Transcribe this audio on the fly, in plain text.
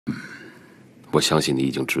我相信你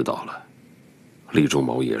已经知道了，厉仲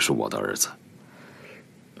谋也是我的儿子。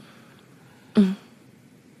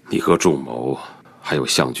你和仲谋还有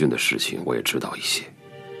向军的事情，我也知道一些。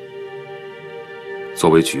作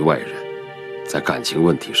为局外人，在感情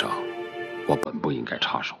问题上，我本不应该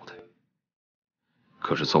插手的。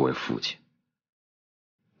可是作为父亲，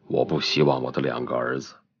我不希望我的2个儿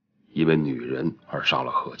子因为女人而伤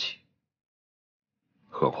了和气。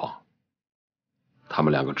何况，他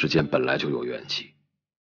们2个之间本来就有怨气。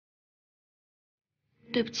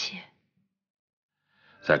对不起。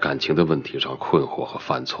在感情的问题上困惑和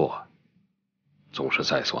犯错，总是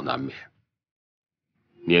在所难免。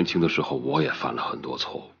年轻的时候，我也犯了很多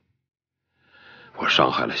错误。我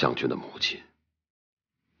伤害了向军的母亲，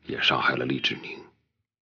也伤害了厉志宁，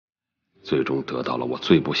最终得到了我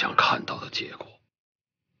最不想看到的结果。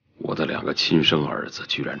我的2个亲生儿子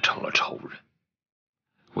居然成了仇人。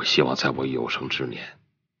我希望在我有生之年，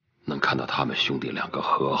能看到他们兄弟2个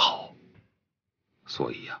和好。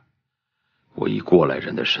所以呀，我以过来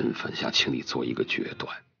人的身份想请你做一个决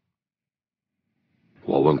断。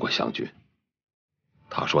我问过向军，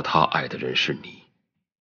他说他爱的人是你。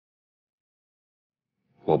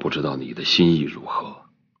我不知道你的心意如何，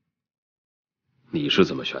你是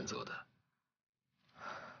怎么选择的？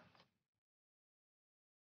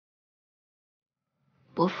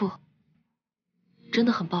伯父，真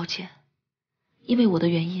的很抱歉，因为我的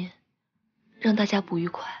原因，让大家不愉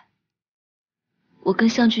快。我跟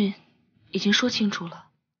向军已经说清楚了，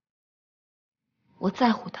我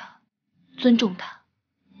在乎他，尊重他，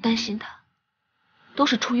担心他，都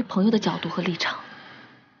是出于朋友的角度和立场。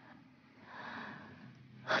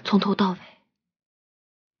从头到尾，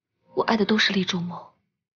我爱的都是厉仲谋。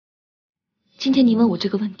今天您问我这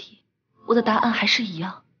个问题，我的答案还是一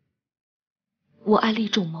样，我爱厉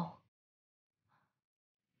仲谋。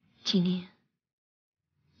请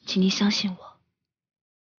您相信我。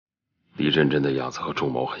你认真的样子和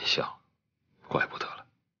仲谋很像，怪不得了。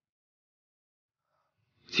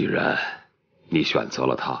既然你选择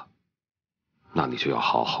了他，那你就要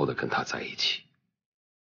好好的跟他在一起。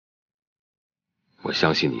我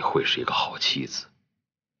相信你会是一个好妻子，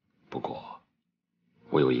不过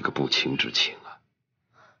我有一个不情之请啊。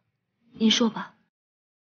您说吧。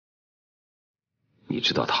你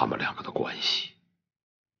知道他们2个的关系，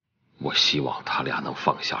我希望他俩能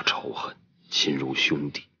放下仇恨，亲如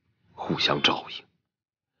兄弟，互相照应。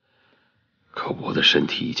可我的身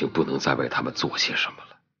体已经不能再为他们做些什么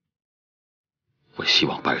了。我希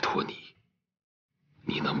望拜托你，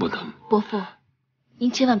你能不能……伯父，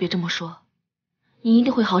您千万别这么说，您一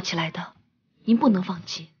定会好起来的，您不能放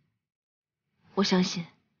弃。我相信，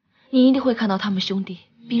您一定会看到他们兄弟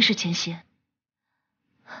冰释前嫌，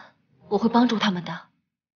我会帮助他们的，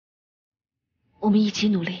我们一起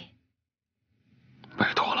努力。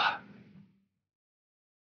拜托了。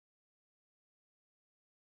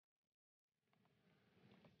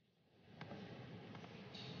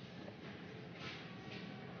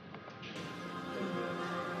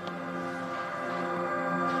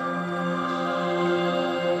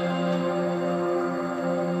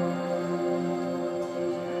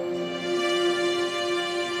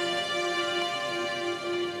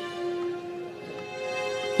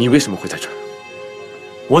你为什么会在这儿？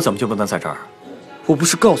我怎么就不能在这儿？我不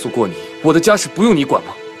是告诉过你，我的家事不用你管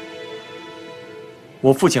吗？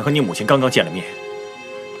我父亲和你母亲刚刚见了面，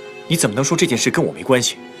你怎么能说这件事跟我没关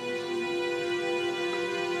系？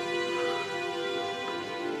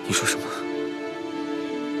你说什么？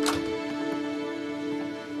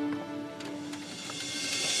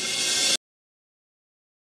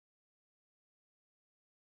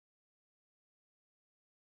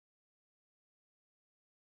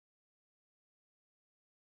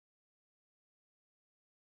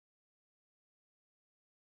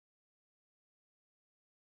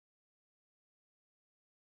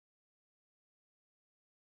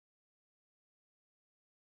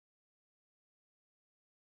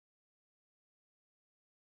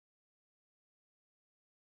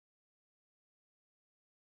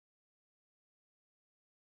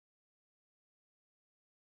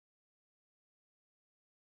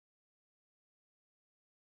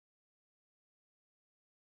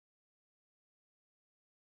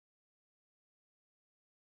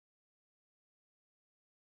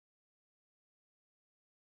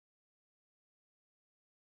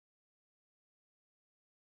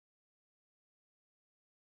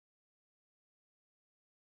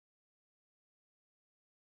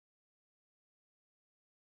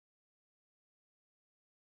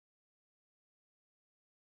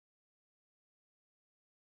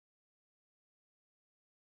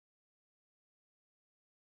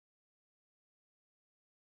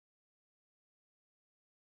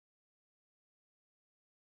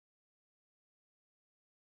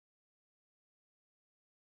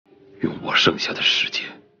我剩下的时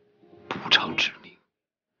间补偿之名，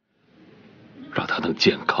让他能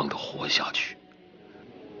健康的活下去。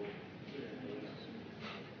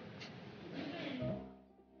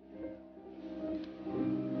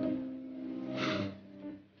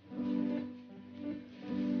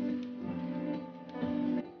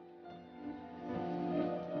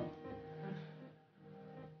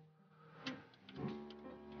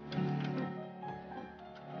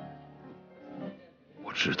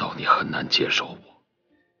我知道你很难接受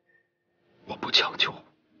我不强求，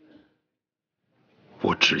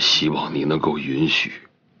我只希望你能够允许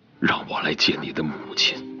让我来见你的母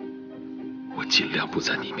亲，我尽量不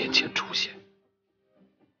在你面前出现。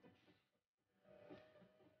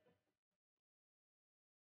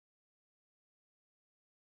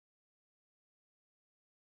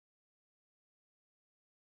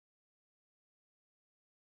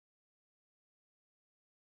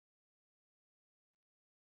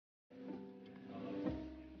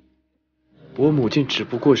我母亲只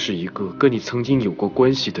不过是一个跟你曾经有过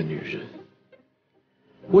关系的女人，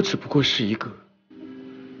我只不过是一个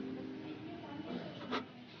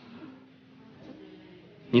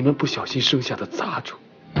你们不小心生下的杂种。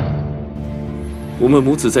我们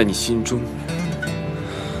母子在你心中，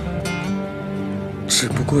只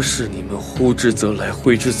不过是你们呼之则来，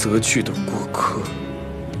挥之则去的过客。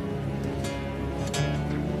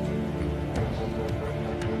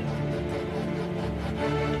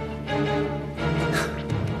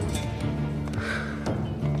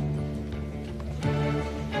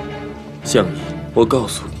向你，我告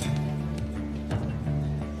诉你，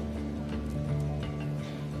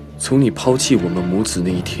从你抛弃我们母子那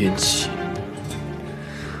一天起，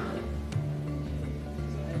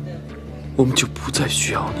我们就不再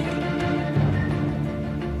需要你了。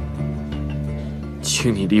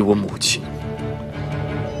请你离我母亲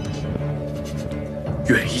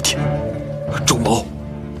远一点。仲谋，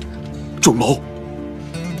仲谋，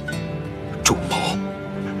仲谋，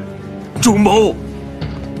仲谋！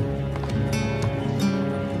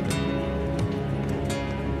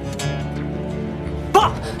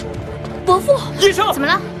伯父，医生，怎么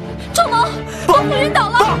了？仲谋，伯父晕倒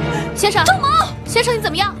了。先生，仲谋，先生你怎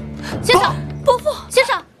么样？先生，伯父，先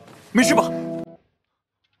生，没事吧？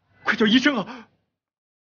快叫医生啊！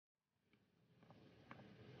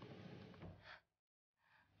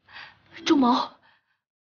仲谋，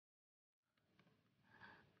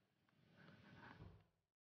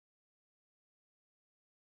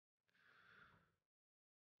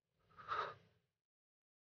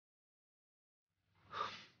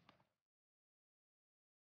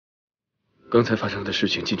刚才发生的事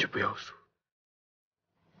情进去不要说。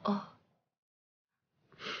哦。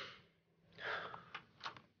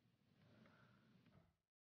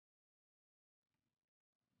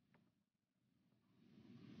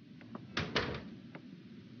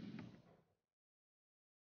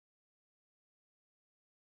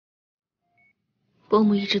伯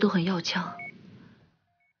母一直都很要强，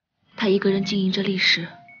她一个人经营着历史，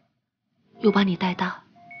又把你带大，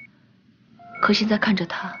可现在看着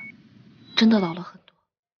她，真的老了很多，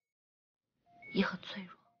也很脆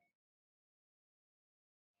弱。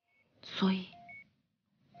所以，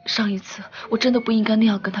上一次我真的不应该那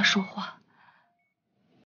样跟她说话。